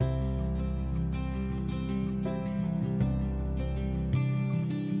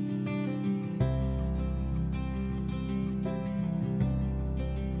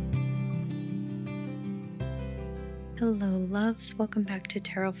Hello, loves. Welcome back to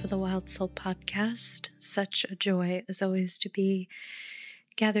Tarot for the Wild Soul podcast. Such a joy, as always, to be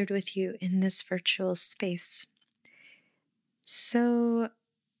gathered with you in this virtual space. So,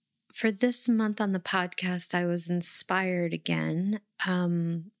 for this month on the podcast, I was inspired again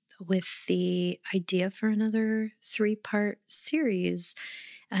with the idea for another 3-part series.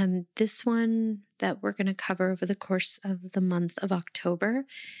 This one that we're going to cover over the course of the month of October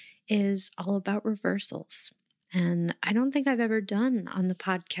is all about reversals. And I don't think I've ever done on the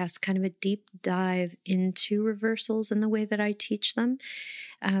podcast kind of a deep dive into reversals in the way that I teach them.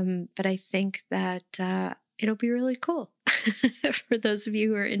 But I think that it'll be really cool for those of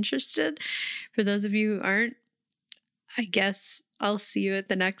you who are interested. For those of you who aren't, I guess I'll see you at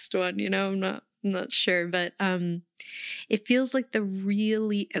the next one. I'm not sure, but it feels like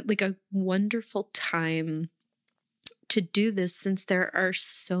a wonderful time to do this, since there are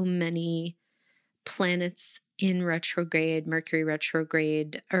so many planets in retrograde. Mercury will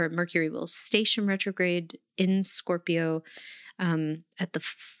station retrograde in Scorpio at the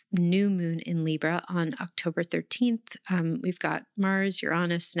new moon in Libra on October 13th. We've got Mars,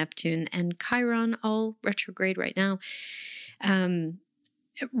 Uranus, Neptune, and Chiron all retrograde right now.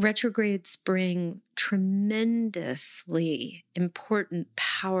 Retrogrades bring tremendously important,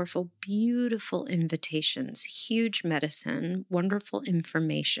 powerful, beautiful invitations, huge medicine, wonderful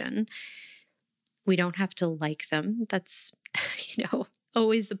information. We don't have to like them. That's,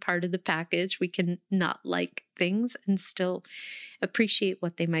 always a part of the package. We can not like things and still appreciate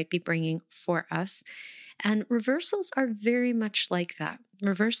what they might be bringing for us. And reversals are very much like that.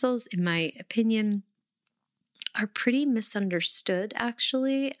 Reversals, in my opinion, are pretty misunderstood,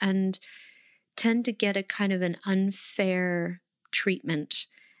 actually, and tend to get a kind of an unfair treatment.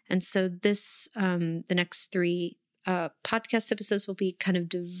 And so the next 3 podcast episodes will be kind of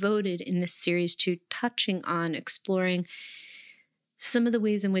devoted in this series to touching on, exploring some of the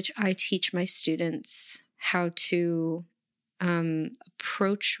ways in which I teach my students how to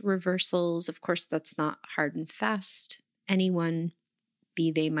approach reversals. Of course, that's not hard and fast. Anyone, be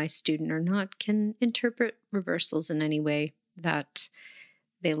they my student or not, can interpret reversals in any way that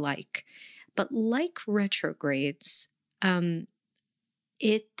they like. But like retrogrades,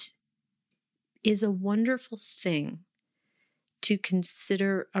 it is a wonderful thing to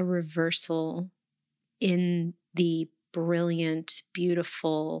consider a reversal in the brilliant,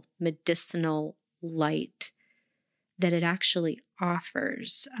 beautiful, medicinal light that it actually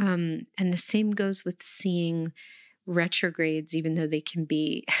offers. And the same goes with seeing retrogrades, even though they can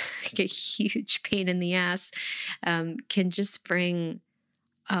be a huge pain in the ass, can just bring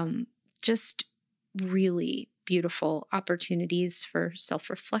just really beautiful opportunities for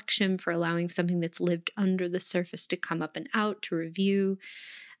self-reflection, for allowing something that's lived under the surface to come up and out, to review.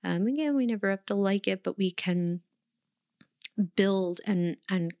 Again, we never have to like it, but we can build and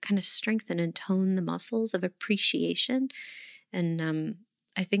kind of strengthen and tone the muscles of appreciation. And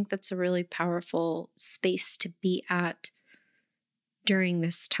I think that's a really powerful space to be at during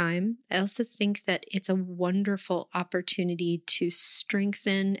this time. I also think that it's a wonderful opportunity to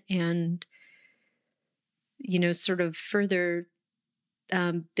strengthen and sort of further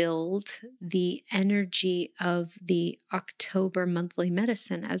build the energy of the October monthly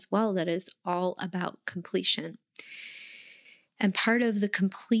medicine as well, that is all about completion. And part of the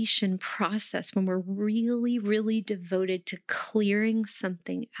completion process, when we're really, really devoted to clearing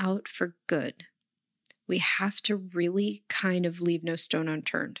something out for good, we have to really kind of leave no stone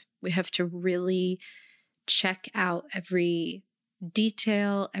unturned. We have to really check out every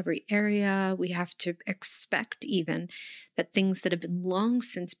detail, every area. We have to expect even that things that have been long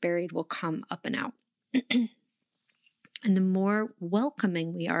since buried will come up and out. And the more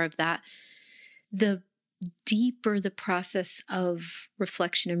welcoming we are of that, the deeper the process of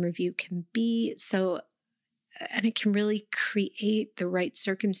reflection and review can be. And it can really create the right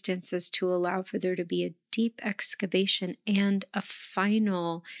circumstances to allow for there to be a deep excavation and a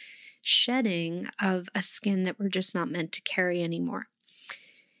final shedding of a skin that we're just not meant to carry anymore.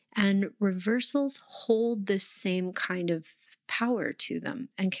 And reversals hold this same kind of power to them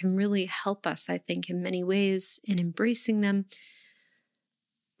and can really help us, I think, in many ways in embracing them.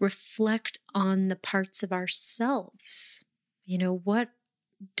 Reflect on the parts of ourselves. What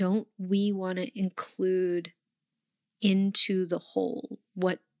don't we want to include into the whole?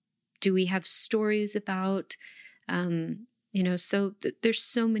 What do we have stories about? So there's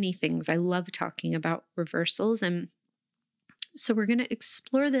so many things. I love talking about reversals. And so we're going to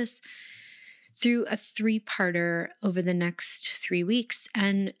explore this through a 3-parter over the next 3 weeks.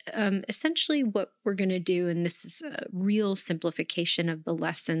 And essentially what we're going to do, and this is a real simplification of the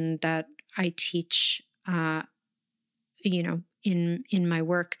lesson that I teach in my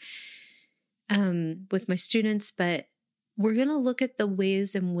work with my students. But we're going to look at the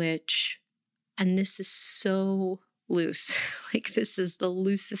ways in which, and this is so loose, like this is the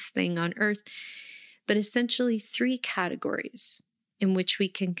loosest thing on earth, but essentially 3 categories in which we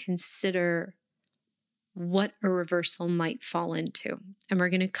can consider what a reversal might fall into. And we're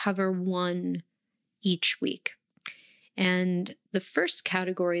going to cover one each week. And the first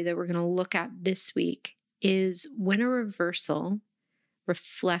category that we're going to look at this week is when a reversal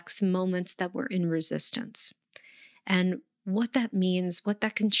reflects moments that we're in resistance, and what that means, what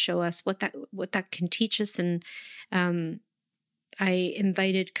that can show us, what that can teach us. And I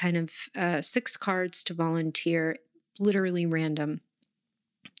invited kind of 6 cards to volunteer, literally random,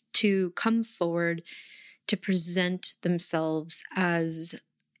 to come forward to present themselves as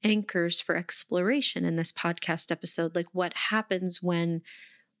anchors for exploration in this podcast episode. Like, what happens when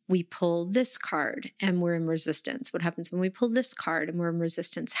we pull this card and we're in resistance? What happens when we pull this card and we're in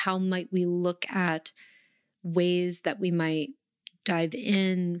resistance? How might we look at ways that we might dive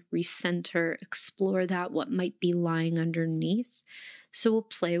in, recenter, explore that, what might be lying underneath? So we'll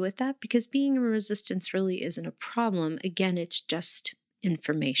play with that, because being in resistance really isn't a problem. Again, it's just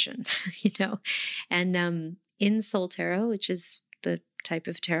information, And in Soul Tarot, which is the type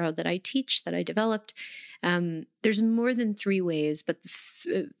of tarot that I teach, that I developed, there's more than 3 ways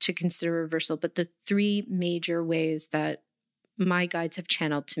to consider reversal, but the 3 major ways that my guides have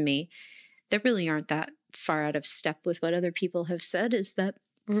channeled to me that really aren't that far out of step with what other people have said is that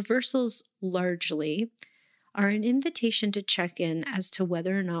reversals largely are an invitation to check in as to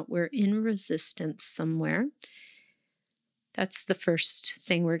whether or not we're in resistance somewhere. That's the first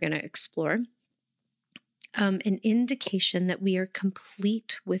thing we're going to explore. An indication that we are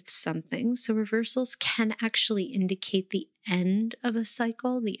complete with something. So reversals can actually indicate the end of a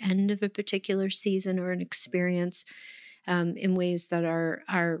cycle, the end of a particular season or an experience, in ways that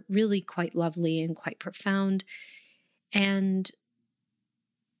are really quite lovely and quite profound, and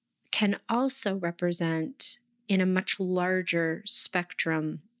can also represent, in a much larger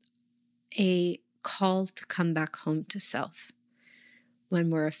spectrum, a call to come back home to self. When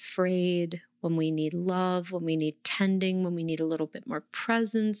we're afraid, when we need love, when we need tending, when we need a little bit more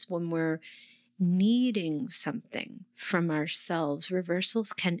presence, when we're needing something from ourselves,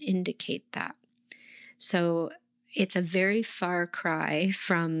 reversals can indicate that. So it's a very far cry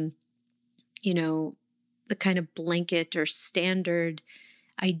from, the kind of blanket or standard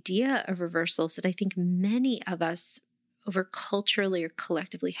idea of reversals that I think many of us over culturally or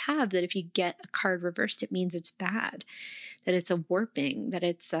collectively have, that if you get a card reversed, it means it's bad, that it's a warping, that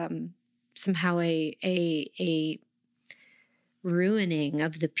it's somehow a ruining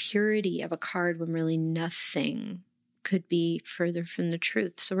of the purity of a card, when really nothing could be further from the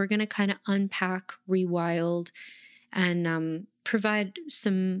truth. So we're going to kind of unpack, rewild, and provide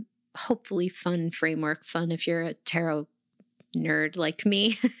some hopefully fun framework, fun if you're a tarot nerd like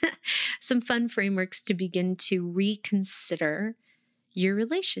me, some fun frameworks to begin to reconsider your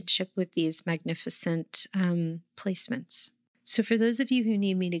relationship with these magnificent placements. So for those of you who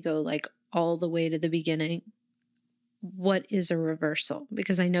need me to go like all the way to the beginning, what is a reversal?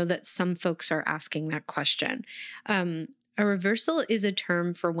 Because I know that some folks are asking that question. A reversal is a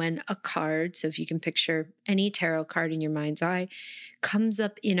term for when a card, so if you can picture any tarot card in your mind's eye, comes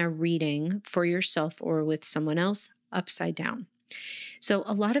up in a reading for yourself or with someone else upside down. So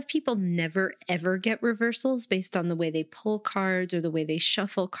a lot of people never, ever get reversals based on the way they pull cards or the way they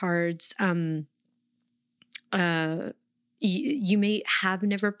shuffle cards. You may have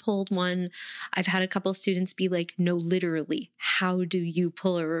never pulled one. I've had a couple of students be like, no, literally, how do you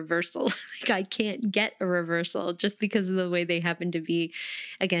pull a reversal? Like, I can't get a reversal just because of the way they happen to be,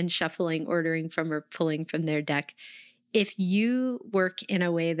 again, shuffling, ordering from, or pulling from their deck. If you work in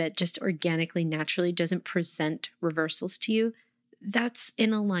a way that just organically, naturally doesn't present reversals to you, that's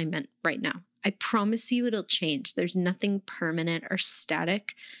in alignment right now. I promise you it'll change. There's nothing permanent or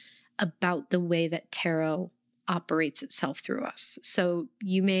static about the way that tarot operates itself through us. So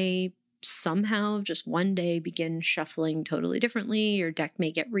you may somehow just one day begin shuffling totally differently. Your deck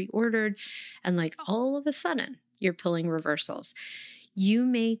may get reordered, and like all of a sudden you're pulling reversals. You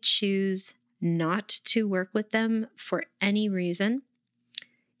may choose not to work with them for any reason.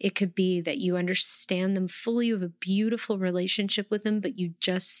 It could be that you understand them fully, you have a beautiful relationship with them, but you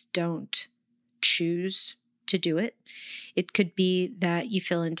just don't choose to do it. It could be that you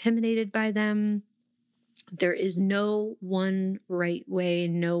feel intimidated by them. There is no one right way,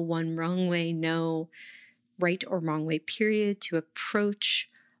 no one wrong way, no right or wrong way, period, to approach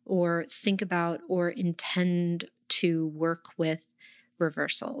or think about or intend to work with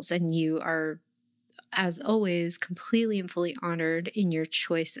reversals. And you are as always, completely and fully honored in your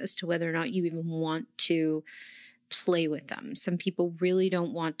choice as to whether or not you even want to play with them. Some people really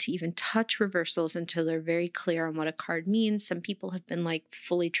don't want to even touch reversals until they're very clear on what a card means. Some people have been like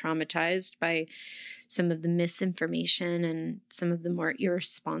fully traumatized by some of the misinformation and some of the more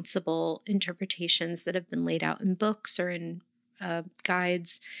irresponsible interpretations that have been laid out in books or in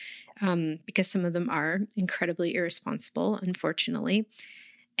guides, because some of them are incredibly irresponsible, unfortunately.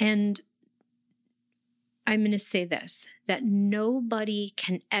 And I'm going to say this, that nobody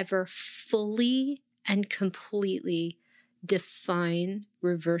can ever fully and completely define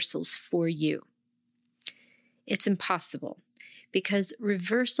reversals for you. It's impossible, because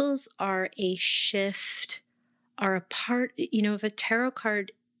reversals are a shift, are a part, if a tarot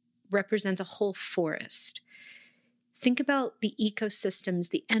card represents a whole forest, think about the ecosystems,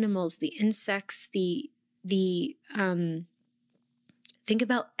 the animals, the insects, think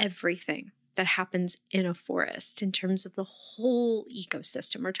about everything that happens in a forest in terms of the whole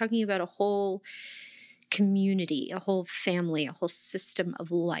ecosystem. We're talking about a whole community, a whole family, a whole system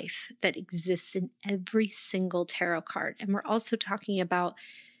of life that exists in every single tarot card. And we're also talking about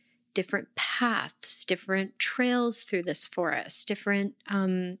different paths, different trails through this forest. Different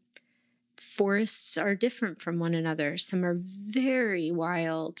forests are different from one another. Some are very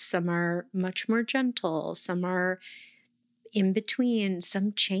wild, some are much more gentle, some are in between,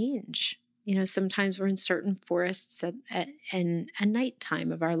 some change. Sometimes we're in certain forests at a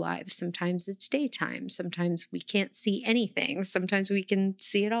nighttime of our lives. Sometimes it's daytime. Sometimes we can't see anything. Sometimes we can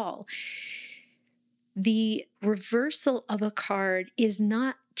see it all. The reversal of a card is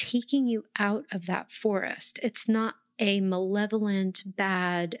not taking you out of that forest. It's not a malevolent,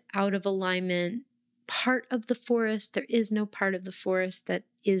 bad, out of alignment part of the forest. There is no part of the forest that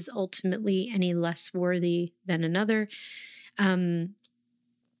is ultimately any less worthy than another.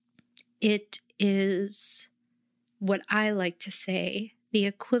 It is what I like to say, the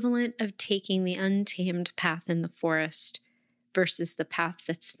equivalent of taking the untamed path in the forest versus the path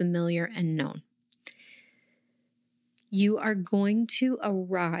that's familiar and known. You are going to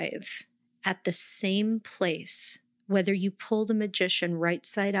arrive at the same place, whether you pull the magician right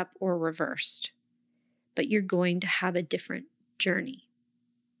side up or reversed, but you're going to have a different journey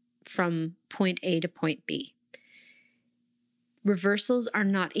from point A to point B. Reversals are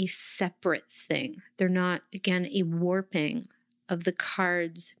not a separate thing. They're not, again, a warping of the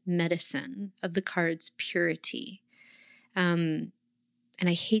card's medicine, of the card's purity. And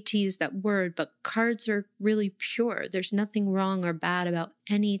I hate to use that word, but cards are really pure. There's nothing wrong or bad about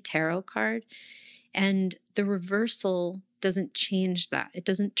any tarot card. And the reversal doesn't change that. It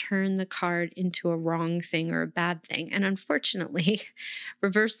doesn't turn the card into a wrong thing or a bad thing. And unfortunately,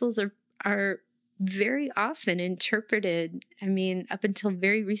 reversals are very often interpreted, up until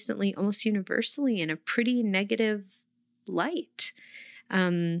very recently, almost universally in a pretty negative light.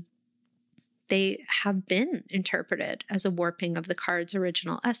 They have been interpreted as a warping of the card's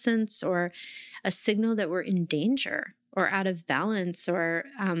original essence, or a signal that we're in danger or out of balance, or,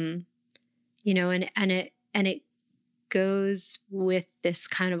 and it goes with this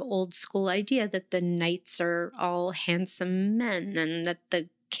kind of old school idea that the knights are all handsome men and that the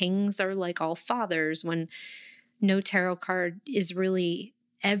kings are like all fathers, when no tarot card is really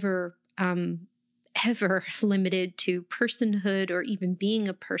ever limited to personhood or even being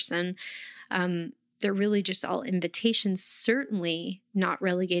a person. They're really just all invitations, certainly not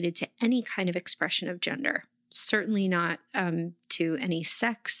relegated to any kind of expression of gender, certainly not to any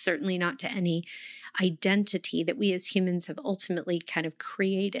sex, certainly not to any identity that we as humans have ultimately kind of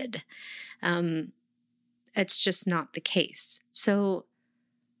created. It's just not the case. So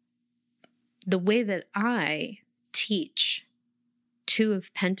the way that I teach Two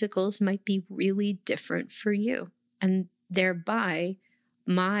of Pentacles might be really different for you. And thereby,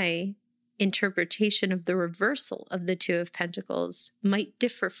 my interpretation of the reversal of the Two of Pentacles might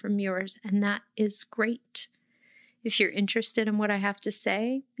differ from yours. And that is great. If you're interested in what I have to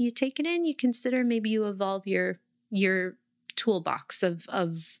say, you take it in, you consider, maybe you evolve your toolbox of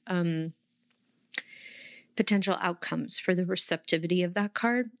potential outcomes for the receptivity of that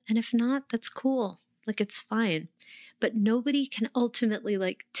card. And if not, that's cool. It's fine. But nobody can ultimately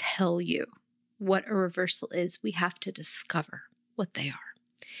tell you what a reversal is. We have to discover what they are.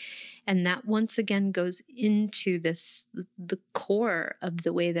 And that once again goes into the core of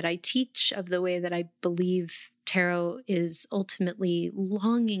the way that I teach, of the way that I believe tarot is ultimately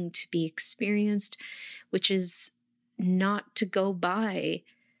longing to be experienced, which is not to go by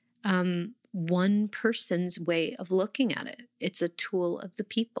one person's way of looking at it. It's a tool of the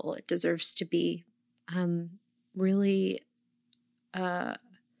people. It deserves to be really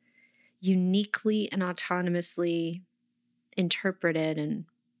uniquely and autonomously interpreted, and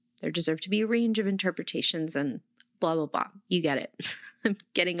there deserve to be a range of interpretations and blah, blah, blah. You get it. I'm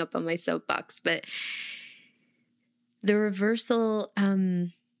getting up on my soapbox, but the reversal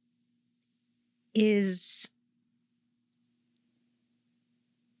is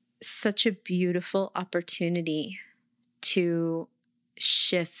such a beautiful opportunity to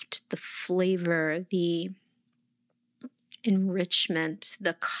shift the flavor, the enrichment,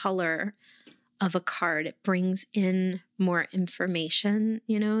 the color of a card. It brings in more information,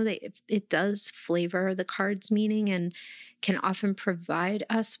 it does flavor the card's meaning and can often provide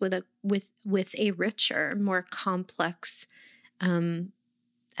us with a richer, more complex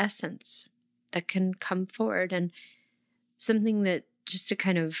essence that can come forward. And something that, just to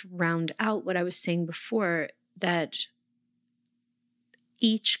kind of round out what I was saying before, that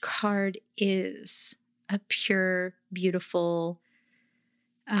each card is a pure, beautiful,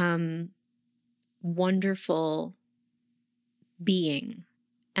 wonderful being.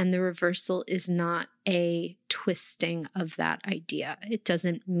 And the reversal is not a twisting of that idea. It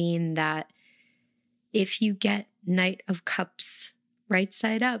doesn't mean that if you get Knight of Cups right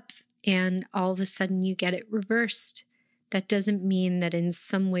side up and all of a sudden you get it reversed, that doesn't mean that in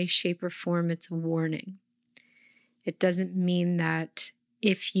some way, shape, or form it's a warning. It doesn't mean that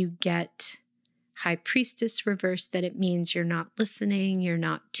if you get High Priestess reversed, that it means you're not listening, you're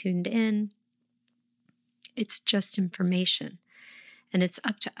not tuned in. It's just information. And it's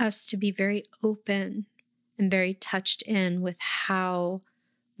up to us to be very open and very touched in with how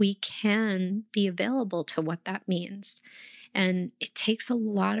we can be available to what that means. And it takes a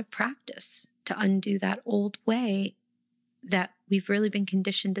lot of practice to undo that old way that we've really been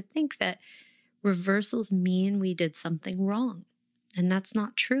conditioned to think that reversals mean we did something wrong. And that's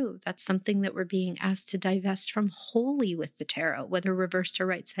not true. That's something that we're being asked to divest from wholly with the tarot, whether reversed or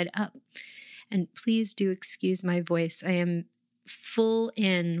right side up. And please do excuse my voice. I am full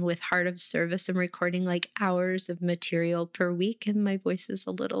in with Heart of Service. I'm recording like hours of material per week and my voice is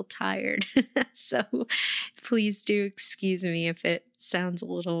a little tired. So please do excuse me if it sounds a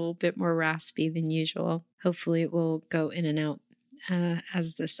little bit more raspy than usual. Hopefully it will go in and out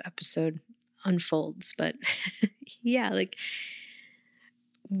as this episode unfolds. But yeah, like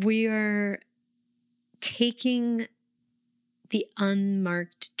we are taking the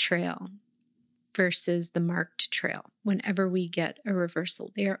unmarked trail versus the marked trail. Whenever we get a reversal,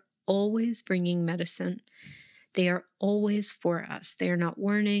 they are always bringing medicine. They are always for us. They are not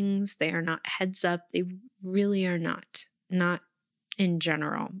warnings. They are not heads up. They really are not in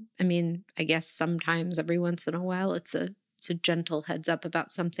general. I mean, I guess sometimes every once in a while it's a gentle heads up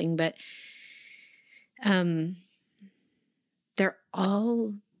about something, but they're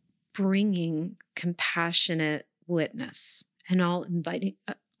all bringing compassionate witness and all inviting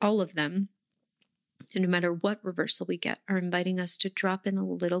all of them. And no matter what reversal we get, are inviting us to drop in a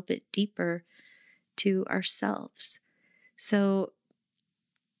little bit deeper to ourselves. So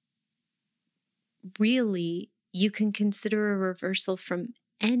really, you can consider a reversal from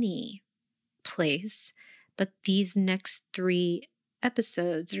any place, but these next 3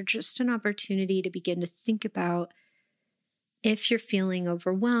 episodes are just an opportunity to begin to think about if you're feeling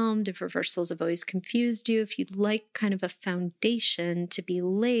overwhelmed, if reversals have always confused you, if you'd like kind of a foundation to be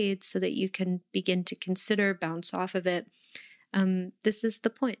laid so that you can begin to consider, bounce off of it. This is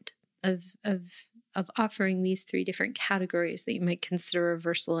the point of offering these 3 different categories that you might consider a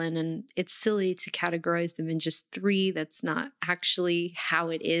reversal in. And it's silly to categorize them in just 3. That's not actually how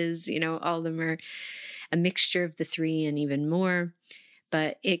it is. All of them are a mixture of the 3 and even more.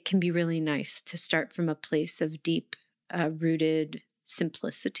 But it can be really nice to start from a place of deep rooted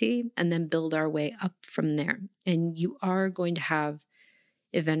simplicity and then build our way up from there. And you are going to have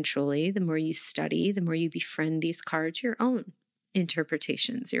eventually, the more you study, the more you befriend these cards, your own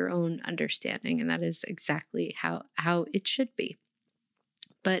interpretations, your own understanding. And that is exactly how it should be.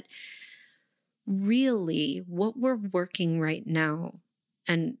 But really, what we're working right now,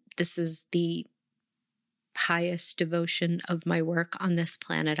 and this is the highest devotion of my work on this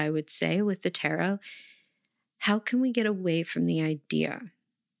planet, I would say, with the tarot. How can we get away from the idea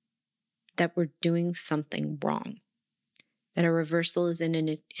that we're doing something wrong? That a reversal is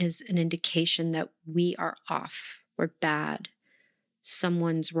an indication that we are off, we're bad,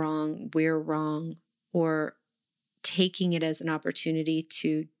 someone's wrong, we're wrong, or taking it as an opportunity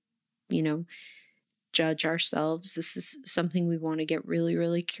to, judge ourselves. This is something we want to get really,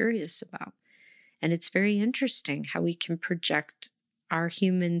 really curious about. And it's very interesting how we can project our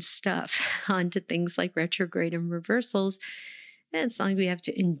human stuff onto things like retrograde and reversals. And it's something we have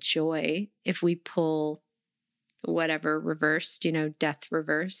to enjoy if we pull whatever reversed, death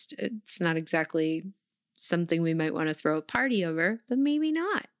reversed. It's not exactly something we might want to throw a party over, but maybe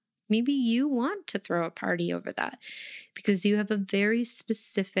not. Maybe you want to throw a party over that because you have a very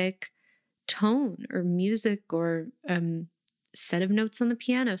specific tone or music or set of notes on the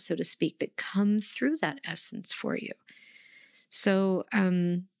piano, so to speak, that come through that essence for you. So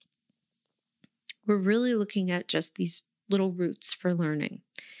we're really looking at just these little roots for learning.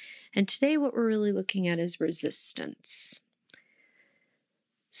 And today what we're really looking at is resistance.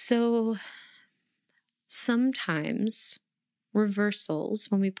 So sometimes reversals,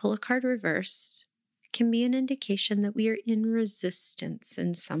 when we pull a card reversed, can be an indication that we are in resistance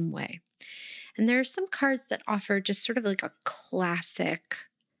in some way. And there are some cards that offer just sort of like a classic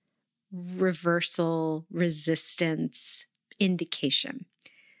reversal resistance indication.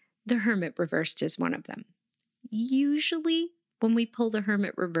 The Hermit reversed is one of them. Usually, when we pull the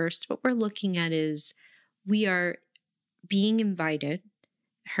Hermit reversed, what we're looking at is we are being invited,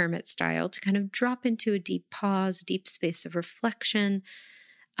 Hermit style, to kind of drop into a deep pause, a deep space of reflection.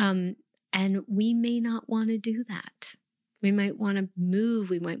 And we may not want to do that. We might want to move.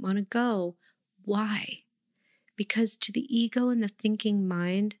 We might want to go. Why? Because to the ego and the thinking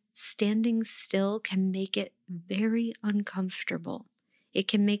mind, standing still can make it very uncomfortable. It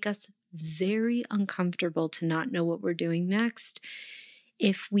can make us very uncomfortable to not know what we're doing next.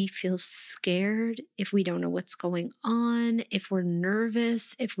 If we feel scared, if we don't know what's going on, if we're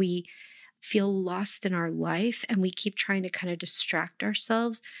nervous, if we feel lost in our life and we keep trying to kind of distract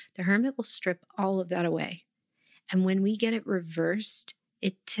ourselves, the Hermit will strip all of that away. And when we get it reversed,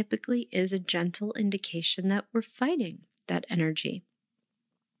 it typically is a gentle indication that we're fighting that energy.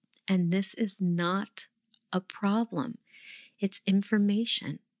 And this is not a problem. It's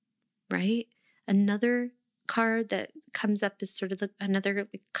information, right? Another card that comes up is sort of another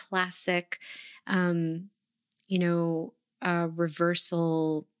classic,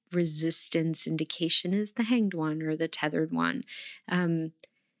 reversal resistance indication is the Hanged One or the Tethered One.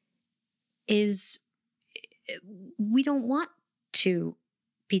 Is we don't want to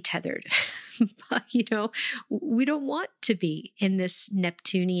be tethered, but, we don't want to be in this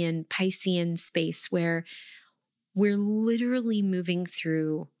Neptunian, Piscean space where we're literally moving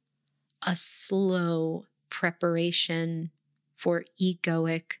through a slow preparation for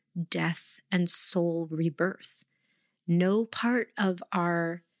egoic death and soul rebirth. No part of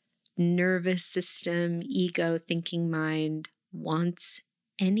our nervous system, ego, thinking mind wants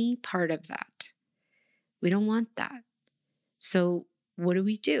any part of that. We don't want that. So what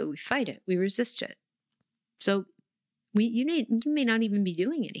do? We fight it. We resist it. So you may not even be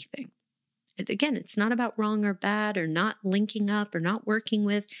doing anything. Again, it's not about wrong or bad or not linking up or not working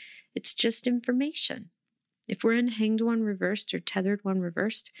with. It's just information. If we're in Hanged One reversed or Tethered One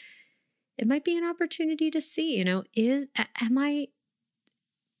reversed, it might be an opportunity to see, am I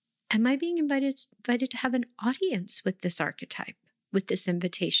being invited to have an audience with this archetype, with this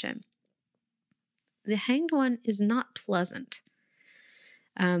invitation? The Hanged One is not pleasant.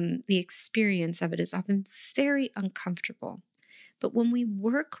 The experience of it is often very uncomfortable. But when we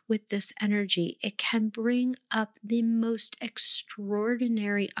work with this energy, it can bring up the most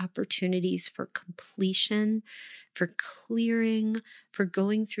extraordinary opportunities for completion, for clearing, for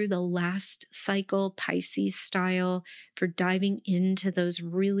going through the last cycle, Pisces style, for diving into those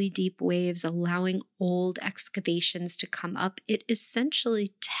really deep waves, allowing old excavations to come up. It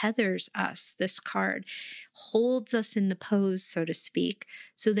essentially tethers us, this card, holds us in the pose, so to speak,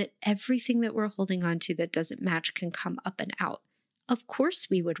 so that everything that we're holding on to that doesn't match can come up and out. Of course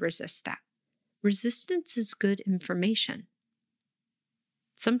we would resist that. Resistance is good information.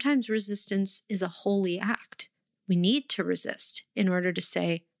 Sometimes resistance is a holy act. We need to resist in order to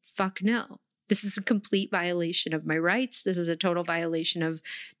say, fuck no. This is a complete violation of my rights. This is a total violation of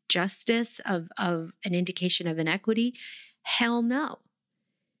justice, of an indication of inequity. Hell no.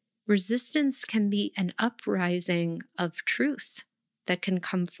 Resistance can be an uprising of truth that can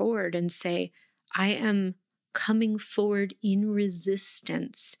come forward and say, I am coming forward in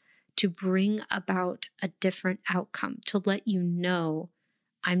resistance to bring about a different outcome, to let you know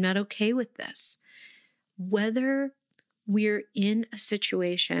I'm not okay with this. Whether we're in a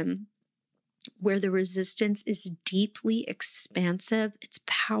situation where the resistance is deeply expansive, it's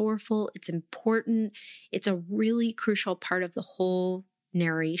powerful, it's important, it's a really crucial part of the whole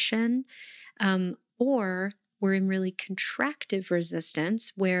narration, or we're in really contractive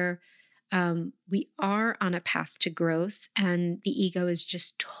resistance where we are on a path to growth and the ego is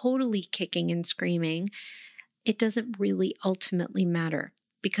just totally kicking and screaming, it doesn't really ultimately matter,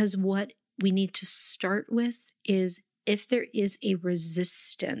 because what we need to start with is if there is a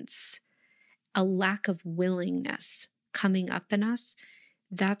resistance a lack of willingness coming up in us,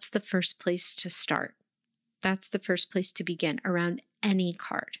 that's the first place to start. That's the first place to begin around any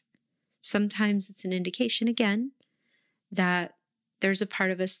card. Sometimes it's an indication, again, that there's a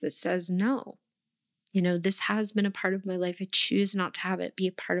part of us that says, no, this has been a part of my life. I choose not to have it be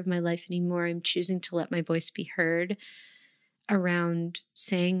a part of my life anymore. I'm choosing to let my voice be heard around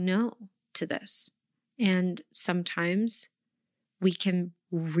saying no to this. And sometimes we can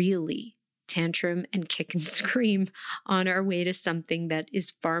really tantrum and kick and scream on our way to something that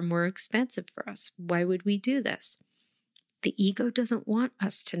is far more expansive for us. Why would we do this? The ego doesn't want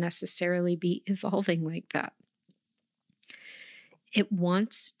us to necessarily be evolving like that. It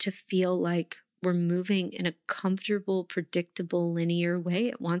wants to feel like we're moving in a comfortable, predictable, linear way.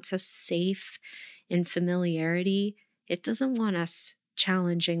 It wants us safe in familiarity. It doesn't want us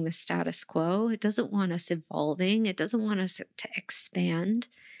challenging the status quo. It doesn't want us evolving. It doesn't want us to expand.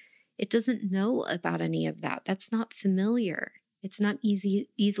 It doesn't know about any of that. That's not familiar. It's not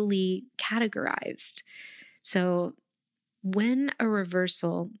easily categorized. So when a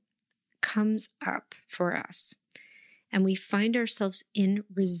reversal comes up for us and we find ourselves in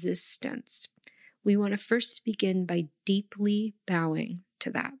resistance, we want to first begin by deeply bowing to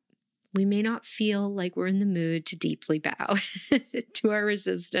that. We may not feel like we're in the mood to deeply bow to our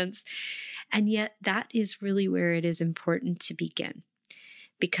resistance. And yet that is really where it is important to begin.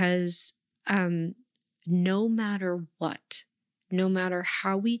 Because no matter what, no matter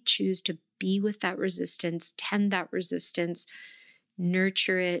how we choose to be with that resistance, tend that resistance,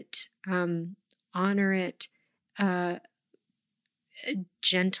 nurture it, honor it,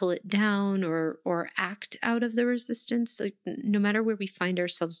 gentle it down, or act out of the resistance, like, no matter where we find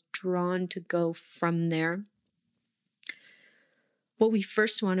ourselves drawn to go from there, what we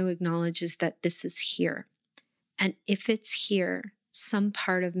first want to acknowledge is that this is here. And if it's here, some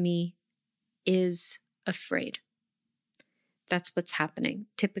part of me is afraid. That's what's happening,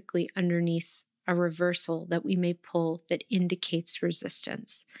 typically underneath a reversal that we may pull that indicates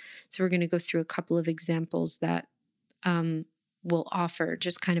resistance. So we're going to go through a couple of examples that will offer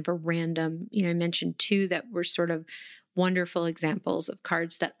just kind of a random, I mentioned two that were sort of wonderful examples of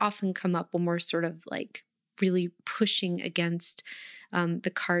cards that often come up when we're sort of like really pushing against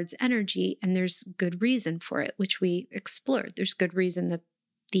the card's energy. And there's good reason for it, which we explored. There's good reason that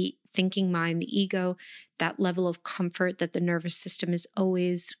the thinking mind, the ego, that level of comfort that the nervous system is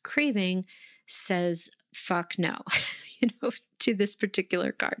always craving says, fuck no, to this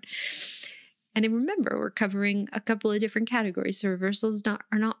particular card. And remember, we're covering a couple of different categories. So reversals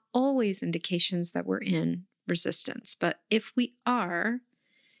are not always indications that we're in resistance. But if we are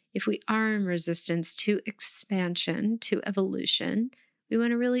in resistance to expansion, to evolution, we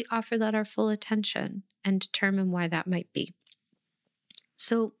want to really offer that our full attention and determine why that might be.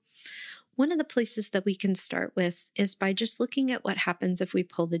 So one of the places that we can start with is by just looking at what happens if we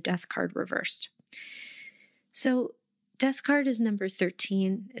pull the Death card reversed. So Death card is number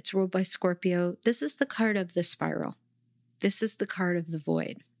 13. It's ruled by Scorpio. This is the card of the spiral. This is the card of the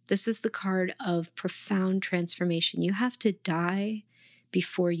void. This is the card of profound transformation. You have to die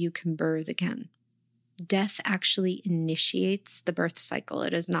before you can birth again. Death actually initiates the birth cycle.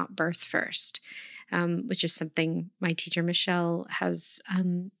 It is not birth first, which is something my teacher Michelle has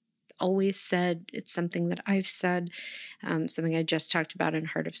always said. It's something that I've said, something I just talked about in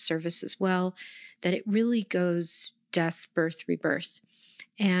Heart of Service as well, that it really goes death, birth, rebirth.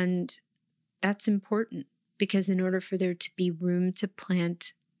 And that's important because in order for there to be room to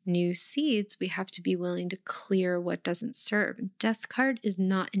plant new seeds, we have to be willing to clear what doesn't serve. And Death card is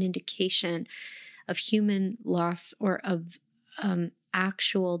not an indication of human loss or of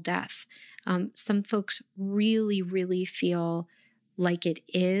actual death. Some folks really, really feel like it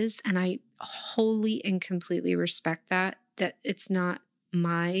is, and I wholly and completely respect that it's not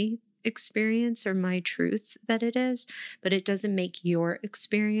my experience or my truth that it is, but it doesn't make your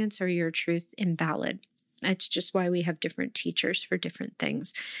experience or your truth invalid. It's just why we have different teachers for different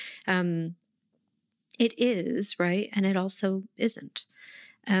things. It is, right? And it also isn't.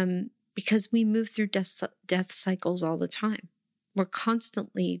 Because we move through death cycles all the time. We're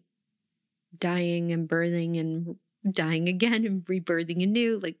constantly dying and birthing and dying again and rebirthing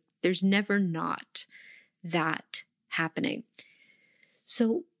anew. Like there's never not that happening.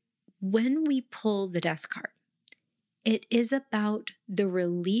 So when we pull the Death card, it is about the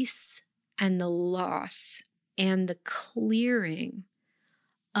release and the loss and the clearing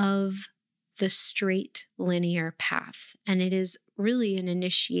of the straight linear path. And it is really an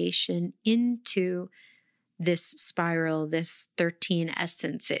initiation into this spiral, this 13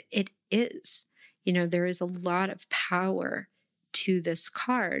 essence. It is, there is a lot of power to this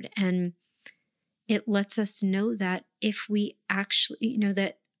card. And it lets us know that if we actually,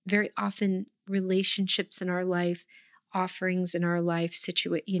 that very often relationships in our life, offerings in our life,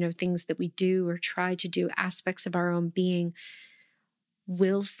 things that we do or try to do, aspects of our own being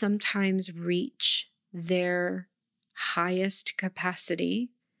will sometimes reach their highest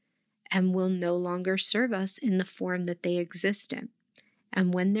capacity and will no longer serve us in the form that they exist in.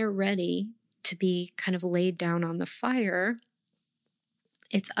 And when they're ready to be kind of laid down on the fire,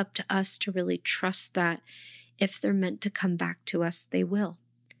 it's up to us to really trust that if they're meant to come back to us, they will.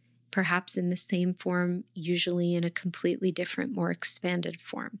 Perhaps in the same form, usually in a completely different, more expanded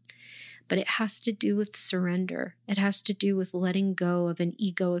form. But it has to do with surrender. It has to do with letting go of an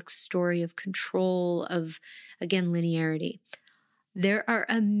egoic story of control, of, again, linearity. There are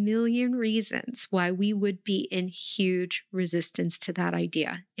a million reasons why we would be in huge resistance to that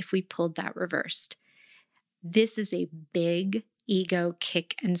idea if we pulled that reversed. This is a big ego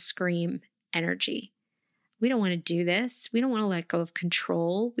kick and scream energy. We don't want to do this. We don't want to let go of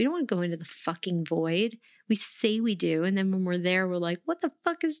control. We don't want to go into the fucking void. We say we do. And then when we're there, we're like, what the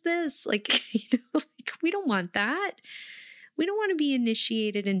fuck is this? Like, we don't want that. We don't want to be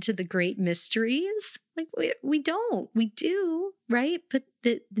initiated into the great mysteries. Like, we don't. We do, right? But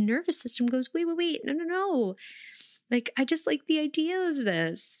the nervous system goes, wait, no. Like, I just like the idea of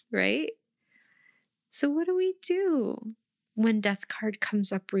this, right? So what do we do when death card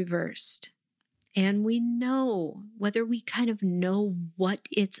comes up reversed? And we know, whether we kind of know what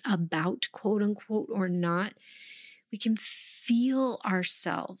it's about, quote unquote, or not, we can feel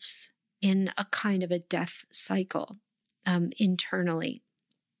ourselves in a kind of a death cycle internally.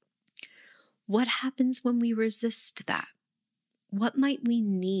 What happens when we resist that? What might we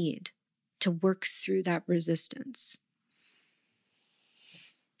need to work through that resistance?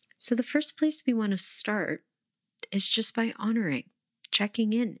 So the first place we want to start is just by honoring,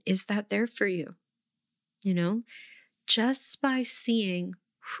 checking in. Is that there for you? Just by seeing,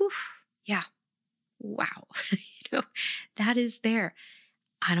 yeah, wow, that is there.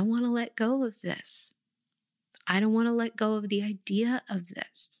 I don't want to let go of this. I don't want to let go of the idea of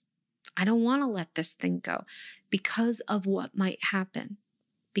this. I don't want to let this thing go because of what might happen,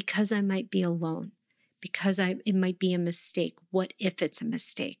 because I might be alone, because it might be a mistake. What if it's a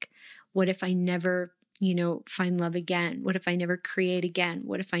mistake? What if I never find love again? What if I never create again?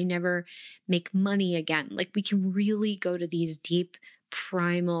 What if I never make money again? Like, we can really go to these deep,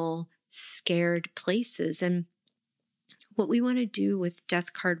 primal, scared places. And what we want to do with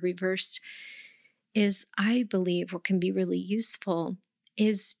death card reversed is, I believe what can be really useful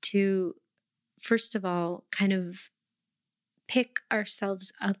is to, first of all, kind of pick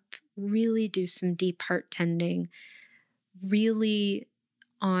ourselves up, really do some deep heart tending, really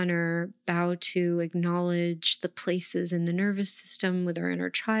honor, bow to, acknowledge the places in the nervous system with our inner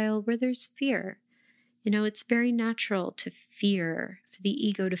child where there's fear. It's very natural to fear, for the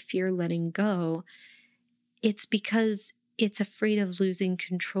ego to fear letting go. It's because it's afraid of losing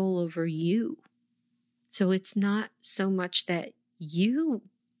control over you. So it's not so much that you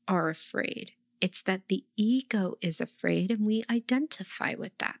are afraid. It's that the ego is afraid, and we identify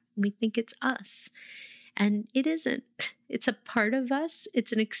with that. We think it's us. And it isn't. It's a part of us.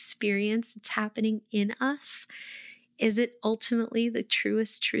 It's an experience that's happening in us. Is it ultimately the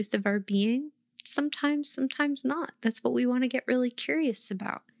truest truth of our being? Sometimes not. That's what we want to get really curious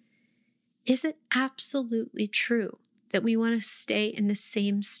about. Is it absolutely true that we want to stay in the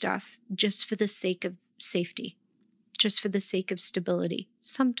same stuff just for the sake of safety, just for the sake of stability?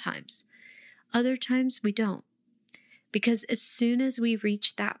 Sometimes. Other times we don't. Because as soon as we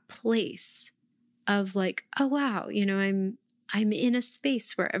reach that place of like, oh wow, I'm in a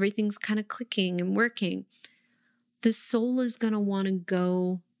space where everything's kind of clicking and working, the soul is going to want to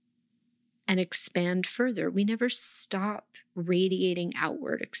go and expand further. We never stop radiating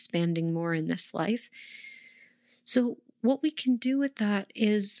outward, expanding more in this life. So what we can do with that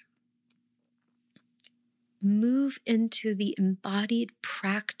is move into the embodied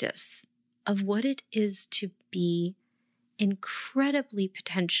practice of what it is to be incredibly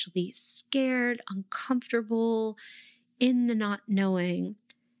potentially scared, uncomfortable, in the not knowing,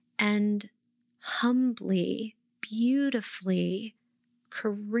 and humbly, beautifully,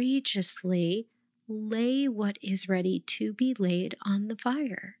 courageously lay what is ready to be laid on the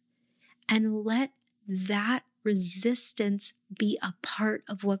fire, and let that resistance be a part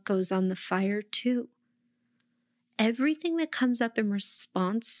of what goes on the fire too. Everything that comes up in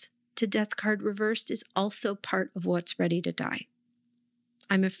response to death card reversed is also part of what's ready to die.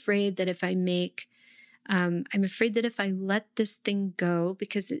 I'm afraid that if I let this thing go,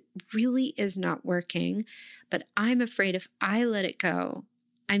 because it really is not working, but I'm afraid if I let it go,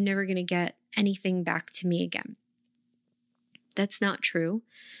 I'm never going to get anything back to me again. That's not true.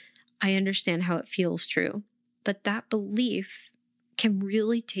 I understand how it feels true, but that belief can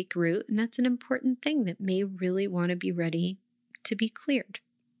really take root, and that's an important thing that may really want to be ready to be cleared.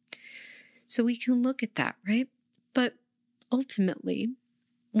 So we can look at that, right? But ultimately,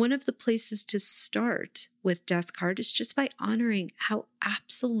 one of the places to start with Death Card is just by honoring how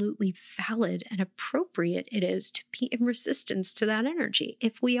absolutely valid and appropriate it is to be in resistance to that energy,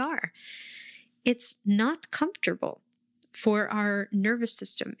 if we are. It's not comfortable for our nervous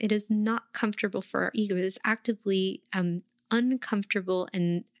system. It is not comfortable for our ego. It is actively uncomfortable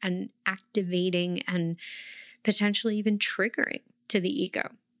and activating and potentially even triggering to the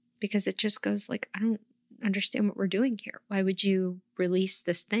ego, because it just goes like, I don't understand what we're doing here. Why would you release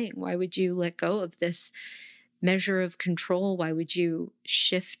this thing? Why would you let go of this measure of control? Why would you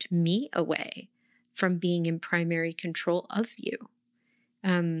shift me away from being in primary control of you,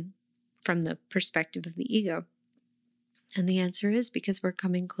 from the perspective of the ego? And the answer is because we're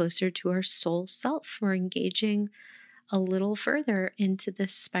coming closer to our soul self. We're engaging a little further into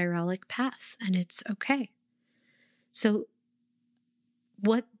this spiralic path, and it's okay. So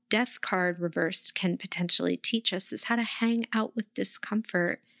what Death Card reversed can potentially teach us is how to hang out with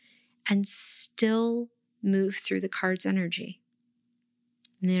discomfort and still move through the card's energy.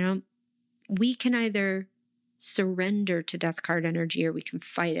 We can either surrender to Death Card energy or we can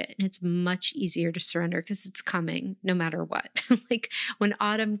fight it. And it's much easier to surrender because it's coming no matter what. Like when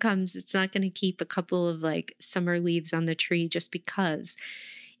autumn comes, it's not going to keep a couple of like summer leaves on the tree just because.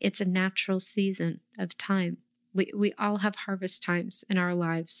 It's a natural season of time. We all have harvest times in our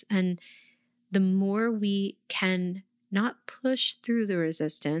lives. And the more we can not push through the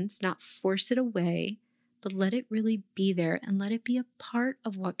resistance, not force it away, but let it really be there and let it be a part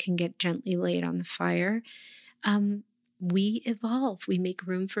of what can get gently laid on the fire, we evolve. We make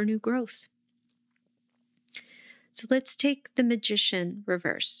room for new growth. So let's take the Magician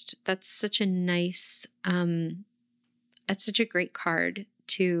reversed. That's such a nice, that's such a great card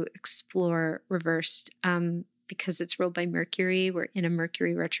to explore reversed, because it's ruled by Mercury. We're in a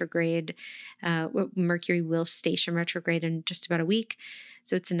Mercury retrograde. Mercury will station retrograde in just about a week.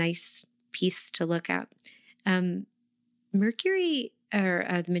 So it's a nice piece to look at. Mercury,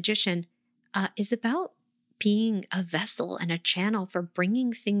 or the Magician, is about being a vessel and a channel for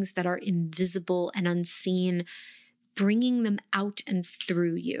bringing things that are invisible and unseen, bringing them out and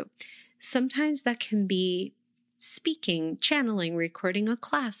through you. Sometimes that can be speaking, channeling, recording a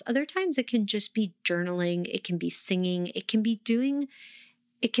class. Other times it can just be journaling. It can be singing. It can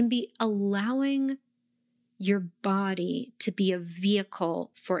be allowing your body to be a vehicle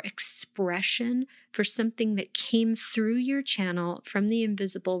for expression for something that came through your channel from the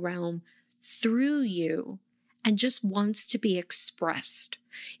invisible realm through you and just wants to be expressed.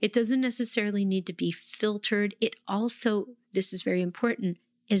 It doesn't necessarily need to be filtered. It also, this is very important,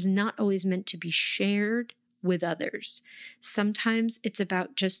 is not always meant to be shared with others. Sometimes it's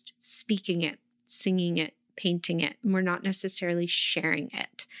about just speaking it, singing it, painting it. And we're not necessarily sharing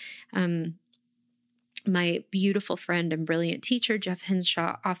it. My beautiful friend and brilliant teacher, Jeff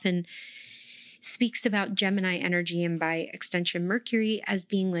Hinshaw, often speaks about Gemini energy and by extension Mercury as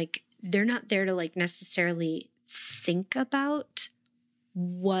being like, they're not there to like necessarily think about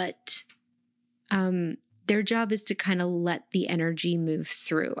what, their job is to kind of let the energy move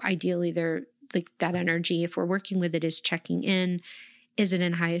through. Ideally, they're like that energy, if we're working with it, is checking in. Is it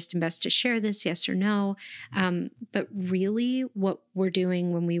in highest and best to share this? Yes or no? But really what we're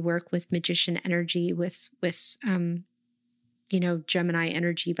doing when we work with Magician energy, with Gemini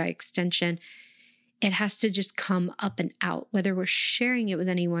energy by extension, it has to just come up and out. Whether we're sharing it with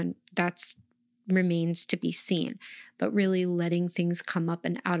anyone, that's remains to be seen. But really letting things come up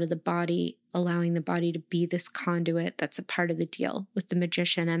and out of the body, allowing the body to be this conduit, that's a part of the deal with the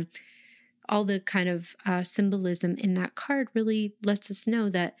Magician. And all the kind of symbolism in that card really lets us know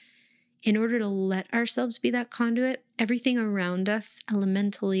that in order to let ourselves be that conduit, everything around us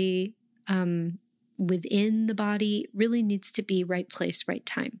elementally within the body really needs to be right place, right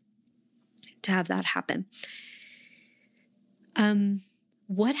time to have that happen.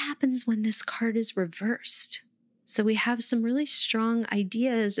 What happens when this card is reversed? So we have some really strong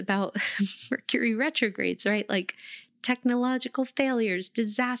ideas about Mercury retrogrades, right? Like technological failures,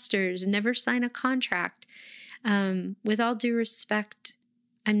 disasters, never sign a contract. With all due respect,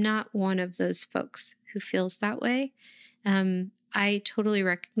 I'm not one of those folks who feels that way. I totally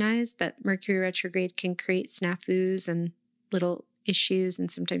recognize that Mercury retrograde can create snafus and little issues and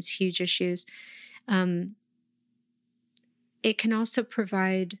sometimes huge issues. It can also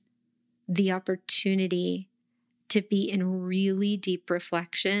provide the opportunity to be in really deep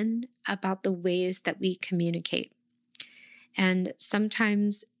reflection about the ways that we communicate. And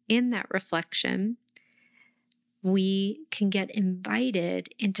sometimes in that reflection, we can get invited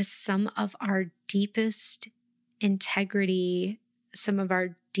into some of our deepest integrity, some of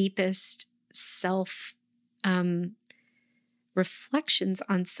our deepest self reflections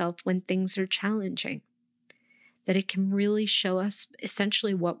on self when things are challenging. That it can really show us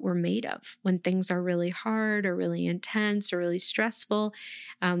essentially what we're made of when things are really hard or really intense or really stressful.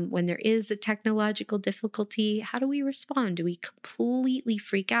 When there is a technological difficulty, how do we respond? Do we completely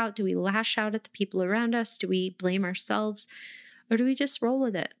freak out? Do we lash out at the people around us? Do we blame ourselves? Or do we just roll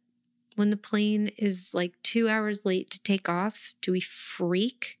with it? When the plane is like 2 hours late to take off, do we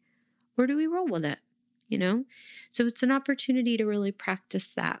freak or do we roll with it? You know? So it's an opportunity to really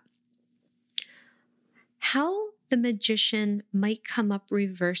practice that. How the magician might come up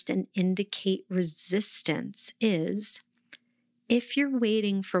reversed and indicate resistance is if you're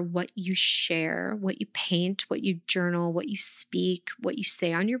waiting for what you share, what you paint, what you journal, what you speak, what you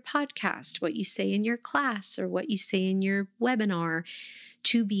say on your podcast, what you say in your class, or what you say in your webinar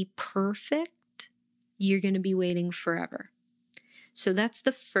to be perfect, you're going to be waiting forever. So that's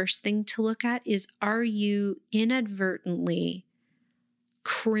the first thing to look at is, are you inadvertently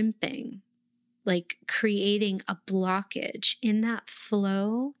crimping, like creating a blockage in that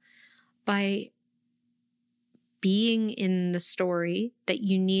flow by being in the story that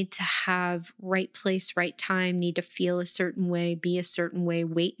you need to have right place, right time, need to feel a certain way, be a certain way,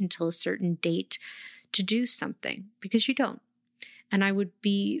 wait until a certain date to do something, because you don't. And I would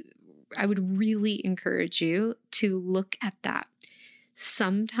really encourage you to look at that.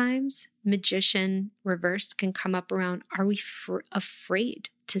 Sometimes magician reversed can come up around, are we afraid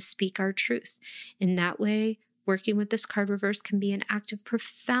to speak our truth? In that way, working with this card reverse can be an act of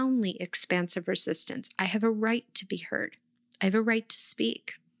profoundly expansive resistance. I have a right to be heard. I have a right to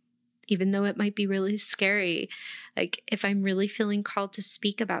speak, even though it might be really scary. Like if I'm really feeling called to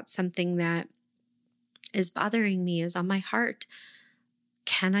speak about something that is bothering me, is on my heart,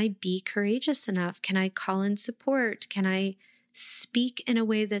 can I be courageous enough? Can I call in support? Can I speak in a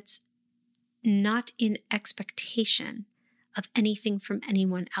way that's not in expectation of anything from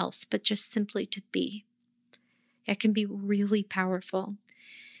anyone else, but just simply to be? It can be really powerful.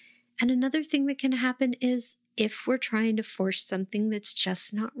 And another thing that can happen is if we're trying to force something that's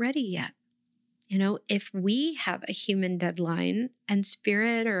just not ready yet. You know, if we have a human deadline and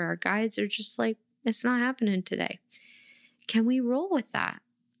spirit or our guides are just like, it's not happening today, can we roll with that?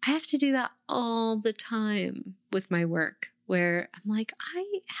 I have to do that all the time with my work, where I'm like,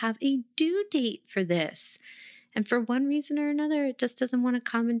 I have a due date for this. And for one reason or another, it just doesn't want to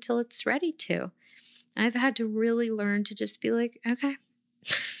come until it's ready to. I've had to really learn to just be like, okay,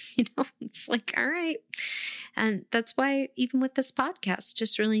 it's like, all right. And that's why even with this podcast,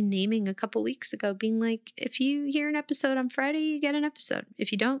 just really naming a couple weeks ago, being like, if you hear an episode on Friday, you get an episode.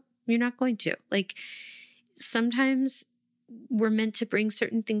 If you don't, you're not going to. Like sometimes we're meant to bring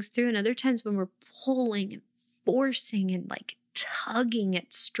certain things through, and other times when we're pulling and forcing and like tugging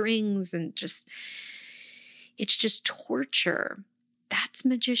at strings and it's just torture. That's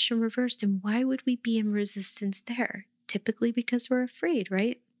magician reversed. And why would we be in resistance there? Typically because we're afraid,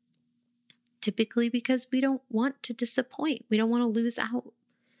 right? Typically because we don't want to disappoint. We don't want to lose out.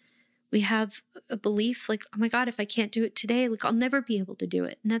 We have a belief like, oh my God, if I can't do it today, like I'll never be able to do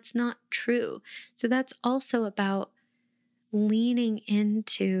it. And that's not true. So that's also about leaning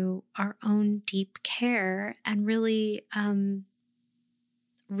into our own deep care and really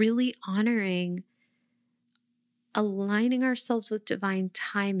honoring, aligning ourselves with divine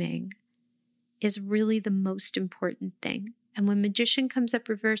timing is really the most important thing. And when magician comes up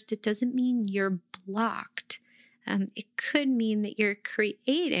reversed, it doesn't mean you're blocked. It could mean that you're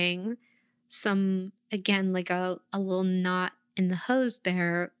creating some, again, like a little knot in the hose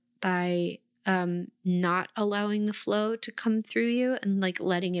there by not allowing the flow to come through you and like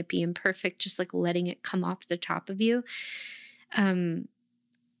letting it be imperfect, just like letting it come off the top of you.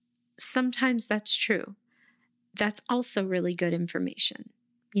 Sometimes that's true. That's also really good information,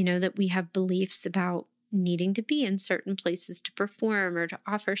 that we have beliefs about needing to be in certain places to perform or to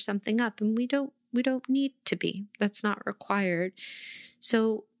offer something up, and we don't need to be. That's not required.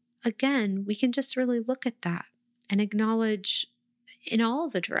 So again, we can just really look at that and acknowledge in all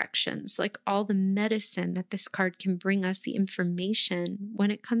the directions, like all the medicine that this card can bring us, the information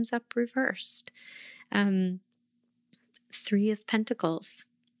when it comes up reversed. 3 of Pentacles.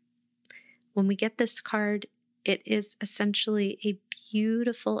 When we get this card, it is essentially a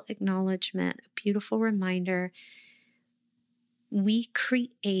beautiful acknowledgement, a beautiful reminder. We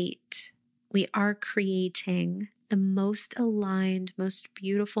are creating the most aligned, most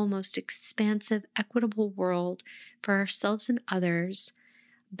beautiful, most expansive, equitable world for ourselves and others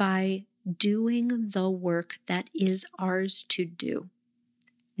by doing the work that is ours to do.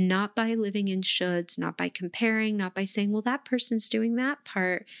 Not by living in shoulds, not by comparing, not by saying, well, that person's doing that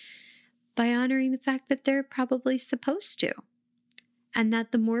part, by honoring the fact that they're probably supposed to. And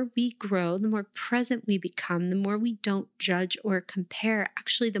that the more we grow, the more present we become, the more we don't judge or compare,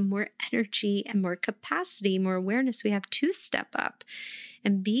 actually, the more energy and more capacity, more awareness we have to step up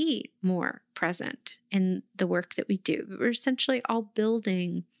and be more present in the work that we do. We're essentially all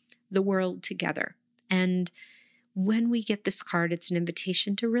building the world together. And when we get this card, it's an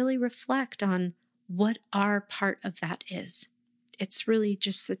invitation to really reflect on what our part of that is. It's really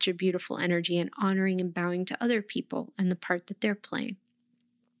just such a beautiful energy, and honoring and bowing to other people and the part that they're playing,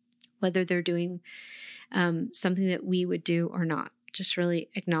 whether they're doing something that we would do or not, just really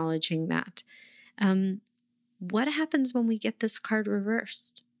acknowledging that. What happens when we get this card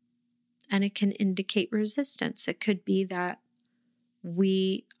reversed? And it can indicate resistance. It could be that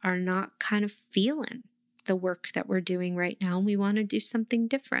we are not kind of feeling the work that we're doing right now, and we want to do something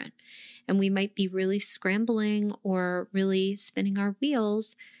different. And we might be really scrambling or really spinning our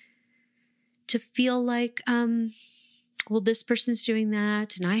wheels to feel like, well, this person's doing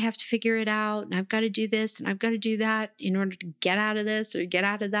that, and I have to figure it out, and I've got to do this, and I've got to do that in order to get out of this or get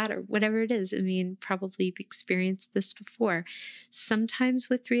out of that, or whatever it is. I mean, probably you've experienced this before. Sometimes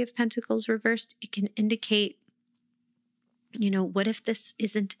with Three of Pentacles reversed, it can indicate, what if this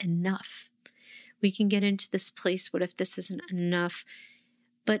isn't enough? We can get into this place, what if this isn't enough?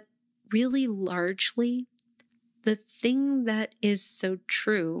 But really largely, the thing that is so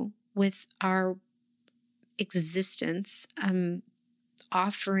true with our existence,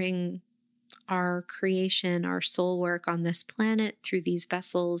 offering our creation, our soul work on this planet through these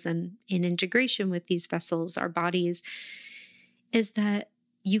vessels and in integration with these vessels, our bodies, is that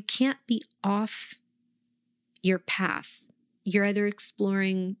you can't be off your path. You're either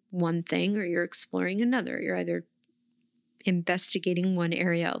exploring one thing or you're exploring another. You're either investigating one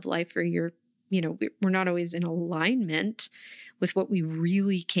area of life, or we're not always in alignment with what we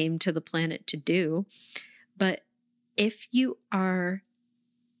really came to the planet to do. But if you are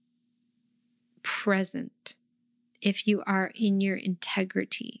present, if you are in your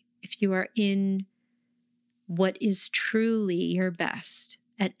integrity, if you are in what is truly your best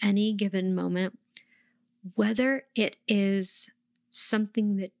at any given moment, whether it is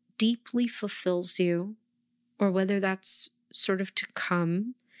something that deeply fulfills you, or whether that's sort of to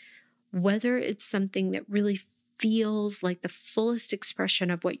come, whether it's something that really feels like the fullest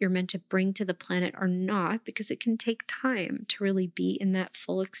expression of what you're meant to bring to the planet or not, because it can take time to really be in that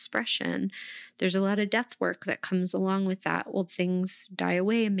full expression. There's a lot of death work that comes along with that. Well, things die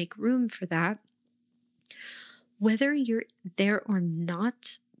away and make room for that. Whether you're there or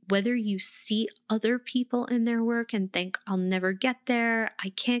not, whether you see other people in their work and think, I'll never get there, I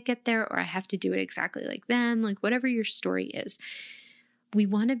can't get there, or I have to do it exactly like them, like whatever your story is, we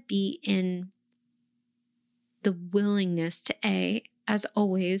want to be in the willingness to, as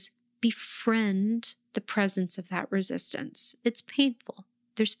always, befriend the presence of that resistance. It's painful.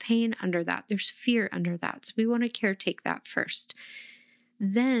 There's pain under that. There's fear under that. So we want to caretake that first.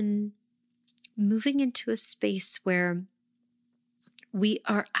 Then moving into a space where we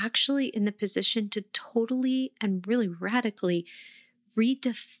are actually in the position to totally and really radically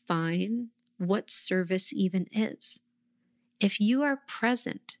redefine what service even is. If you are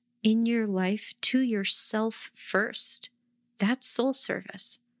present in your life to yourself first, that's soul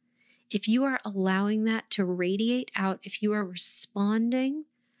service. If you are allowing that to radiate out, if you are responding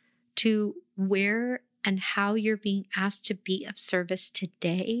to where and how you're being asked to be of service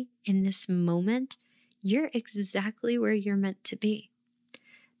today in this moment, you're exactly where you're meant to be.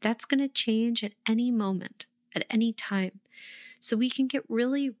 That's going to change at any moment, at any time. So we can get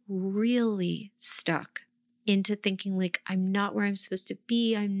really, really stuck into thinking like, I'm not where I'm supposed to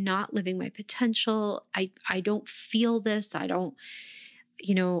be. I'm not living my potential. I don't feel this. I don't,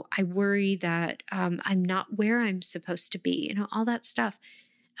 I worry that I'm not where I'm supposed to be, all that stuff.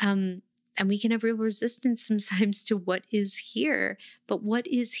 And we can have real resistance sometimes to what is here. But what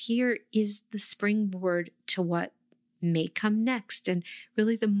is here is the springboard to what may come next. And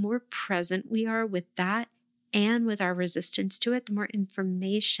really, the more present we are with that and with our resistance to it, the more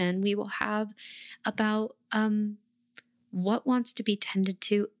information we will have about what wants to be tended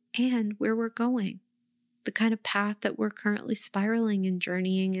to and where we're going, the kind of path that we're currently spiraling and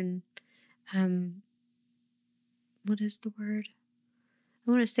journeying and what is the word?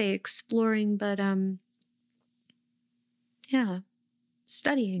 I want to say exploring, but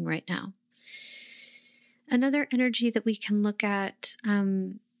studying right now. Another energy that we can look at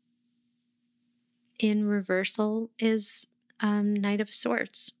in reversal is Knight of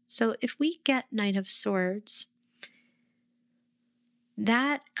Swords. So if we get Knight of Swords,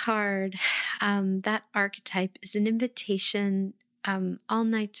 that card, that archetype is an invitation. All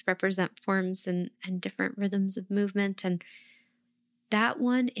knights represent forms and different rhythms of movement. And that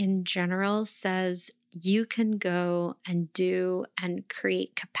one in general says you can go and do and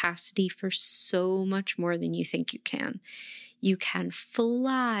create capacity for so much more than you think you can. You can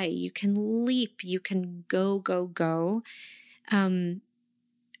fly, you can leap, you can go.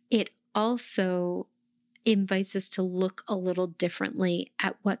 It also invites us to look a little differently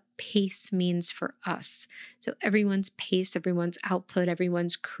at what pace means for us. So everyone's pace, everyone's output,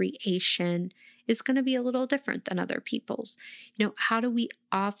 everyone's creation is going to be a little different than other people's. How do we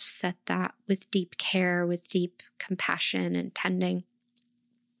offset that with deep care, with deep compassion and tending?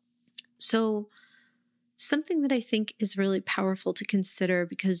 So something that I think is really powerful to consider,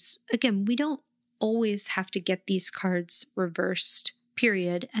 because again, we don't always have to get these cards reversed,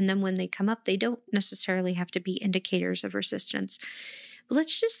 period. And then when they come up, they don't necessarily have to be indicators of resistance. But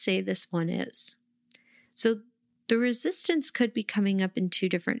let's just say this one is. So the resistance could be coming up in two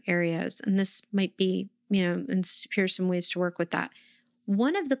different areas. And this might be, and here's some ways to work with that.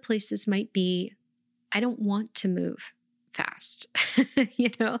 One of the places might be, I don't want to move fast.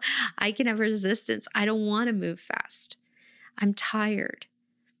 I can have resistance. I don't want to move fast. I'm tired.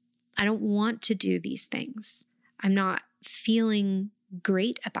 I don't want to do these things. I'm not feeling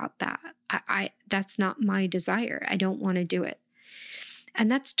great about that. That's not my desire. I don't want to do it. And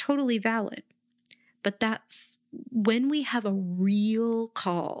that's totally valid. But that when we have a real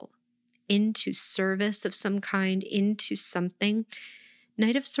call into service of some kind, into something,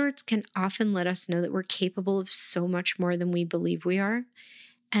 Knight of Swords can often let us know that we're capable of so much more than we believe we are.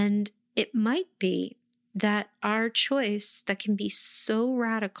 And it might be that our choice that can be so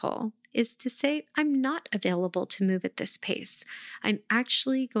radical is to say, I'm not available to move at this pace. I'm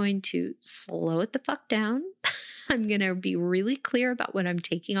actually going to slow it the fuck down. I'm going to be really clear about what I'm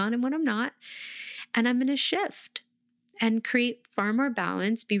taking on and what I'm not. And I'm going to shift and create far more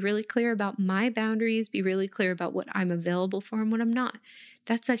balance, be really clear about my boundaries, be really clear about what I'm available for and what I'm not.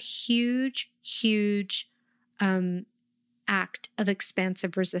 That's a huge, huge act of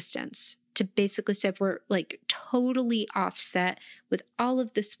expansive resistance. To basically say, if we're like totally offset with all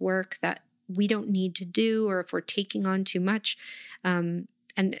of this work that we don't need to do, or if we're taking on too much, and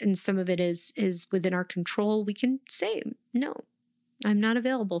some of it is within our control, we can say, no, I'm not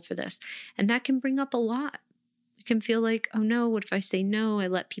available for this. And that can bring up a lot. You can feel like, oh no, what if I say no? I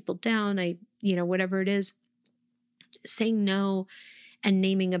let people down. Whatever it is, saying no and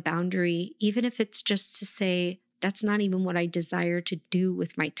naming a boundary, even if it's just to say, that's not even what I desire to do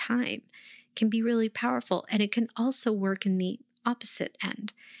with my time, can be really powerful. And it can also work in the opposite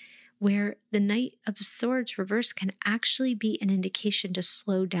end, where the Knight of Swords reverse can actually be an indication to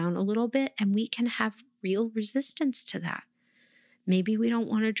slow down a little bit, and we can have real resistance to that. Maybe we don't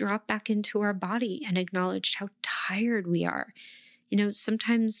want to drop back into our body and acknowledge how tired we are.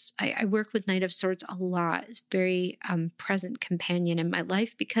 Sometimes I work with Knight of Swords a lot. It's a very present companion in my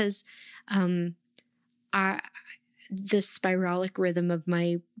life, because the spiralic rhythm of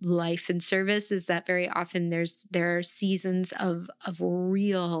my life and service is that very often there are seasons of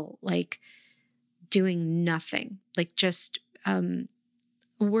real, like, doing nothing, like just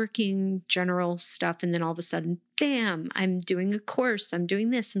working general stuff. And then all of a sudden, bam, I'm doing a course, I'm doing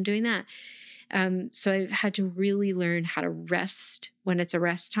this, I'm doing that. So I've had to really learn how to rest when it's a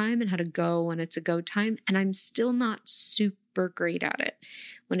rest time and how to go when it's a go time. And I'm still not super great at it.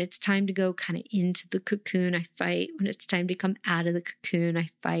 When it's time to go kind of into the cocoon, I fight. When it's time to come out of the cocoon, I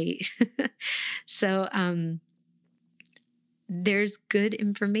fight. So there's good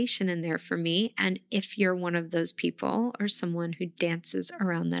information in there for me. And if you're one of those people or someone who dances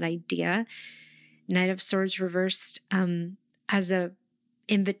around that idea, Knight of Swords reversed as a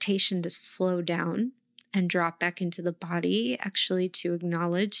invitation to slow down and drop back into the body, actually to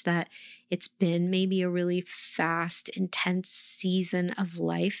acknowledge that it's been maybe a really fast, intense season of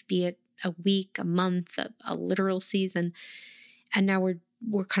life, be it a week, a month, a literal season. And now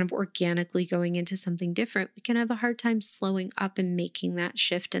we're kind of organically going into something different. We can have a hard time slowing up and making that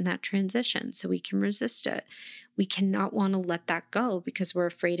shift and that transition, so we can resist it. We cannot want to let that go because we're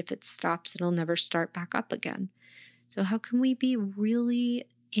afraid if it stops, it'll never start back up again. So how can we be really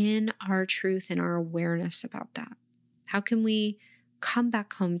in our truth and our awareness about that? How can we come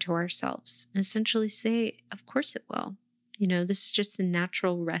back home to ourselves and essentially say, of course it will. This is just a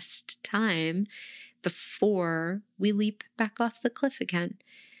natural rest time before we leap back off the cliff again.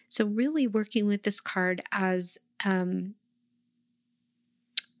 So really working with this card as a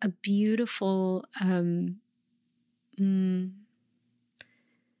beautiful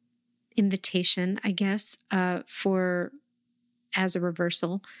invitation, I guess, for as a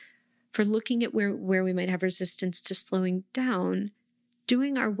reversal, for looking at where we might have resistance to slowing down.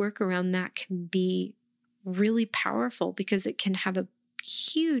 Doing our work around that can be really powerful because it can have a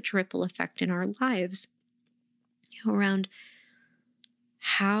huge ripple effect in our lives around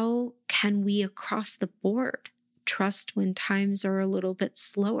how can we across the board trust when times are a little bit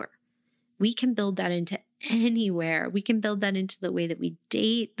slower. We can build that into anywhere. We can build that into the way that we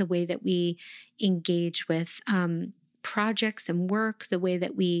date, the way that we engage with projects and work, the way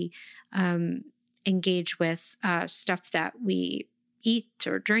that we engage with stuff that we eat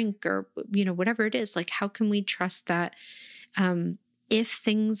or drink or, whatever it is. Like, how can we trust that if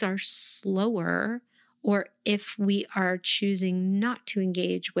things are slower, or if we are choosing not to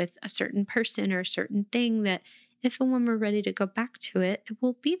engage with a certain person or a certain thing, that if and when we're ready to go back to it, it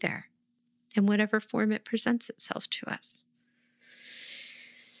will be there in whatever form it presents itself to us.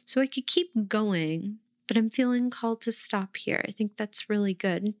 So I could keep going, but I'm feeling called to stop here. I think that's really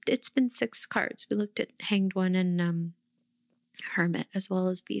good. It's been 6 cards. We looked at Hanged One and Hermit, as well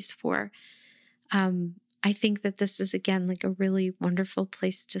as these 4. I think that this is, again, like a really wonderful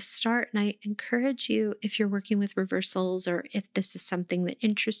place to start. And I encourage you, if you're working with reversals or if this is something that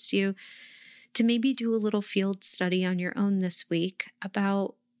interests you, to maybe do a little field study on your own this week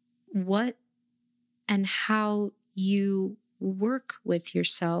about what and how you work with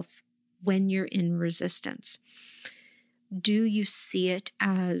yourself when you're in resistance. Do you see it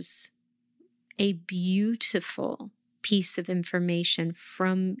as a beautiful piece of information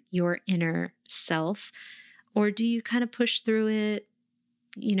from your inner self? Or do you kind of push through it,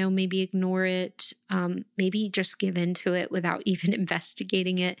 maybe ignore it, maybe just give into it without even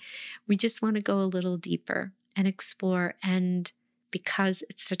investigating it? We just want to go a little deeper and explore. And because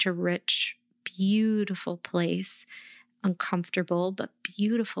it's such a rich, beautiful place, uncomfortable, but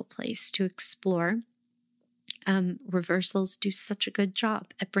beautiful place to explore, reversals do such a good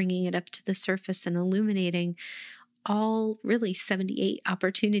job at bringing it up to the surface and illuminating all really 78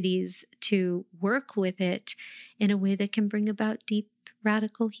 opportunities to work with it in a way that can bring about deep,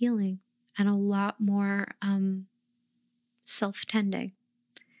 radical healing and a lot more self-tending.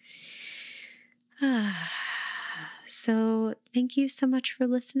 So thank you so much for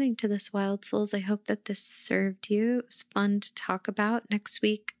listening to this, Wild Souls. I hope that this served you. It was fun to talk about. Next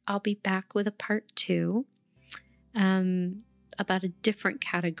week, I'll be back with a part 2 about a different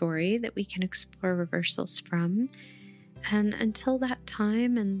category that we can explore reversals from. And until that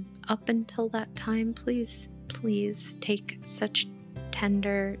time, and up until that time, please take such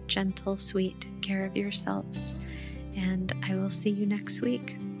tender, gentle, sweet care of yourselves. And I will see you next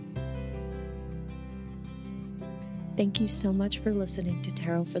week. Thank you so much for listening to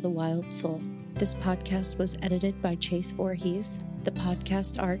Tarot for the Wild Soul. This podcast was edited by Chase Voorhees. The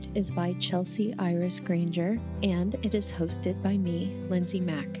podcast art is by Chelsea Iris Granger, and it is hosted by me, Lindsay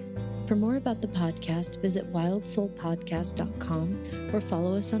Mack. For more about the podcast, visit wildsoulpodcast.com or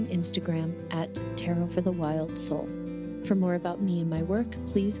follow us on Instagram at Tarot for the Wild Soul. For more about me and my work,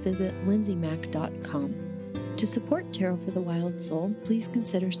 please visit lindsaymack.com. To support Tarot for the Wild Soul, please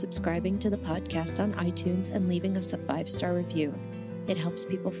consider subscribing to the podcast on iTunes and leaving us a 5-star review. It helps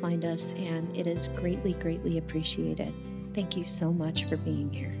people find us, and it is greatly, greatly appreciated. Thank you so much for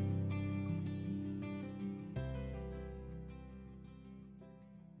being here.